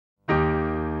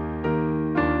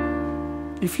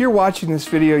If you're watching this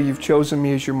video, you've chosen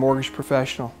me as your mortgage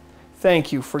professional.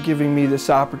 Thank you for giving me this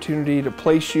opportunity to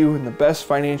place you in the best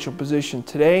financial position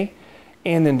today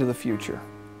and into the future.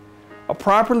 A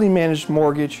properly managed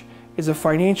mortgage is a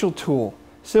financial tool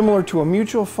similar to a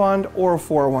mutual fund or a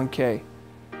 401k.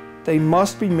 They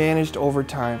must be managed over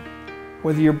time.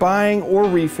 Whether you're buying or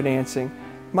refinancing,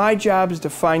 my job is to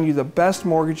find you the best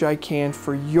mortgage I can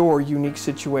for your unique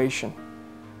situation.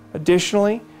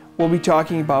 Additionally, we'll be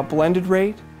talking about blended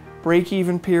rate,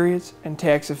 break-even periods, and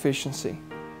tax efficiency.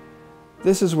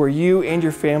 This is where you and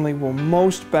your family will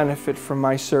most benefit from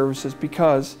my services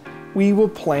because we will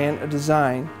plan a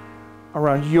design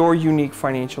around your unique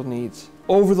financial needs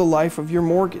over the life of your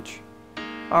mortgage.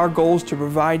 Our goal is to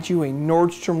provide you a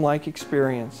Nordstrom-like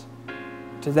experience.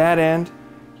 To that end,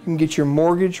 you can get your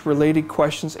mortgage-related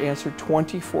questions answered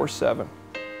 24/7.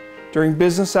 During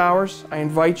business hours, I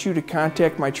invite you to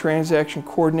contact my transaction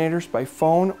coordinators by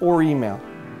phone or email.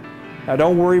 Now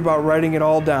don't worry about writing it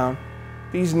all down.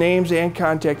 These names and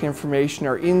contact information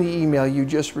are in the email you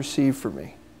just received from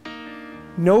me.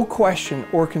 No question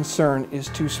or concern is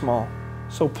too small,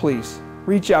 so please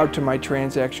reach out to my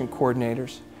transaction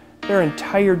coordinators. Their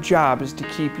entire job is to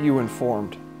keep you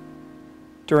informed.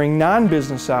 During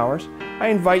non-business hours, I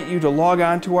invite you to log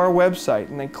on to our website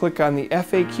and then click on the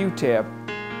FAQ tab.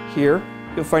 Here,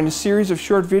 you'll find a series of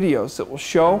short videos that will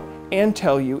show and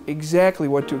tell you exactly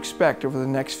what to expect over the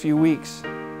next few weeks.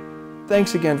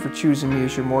 Thanks again for choosing me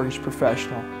as your mortgage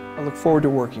professional. I look forward to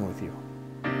working with you.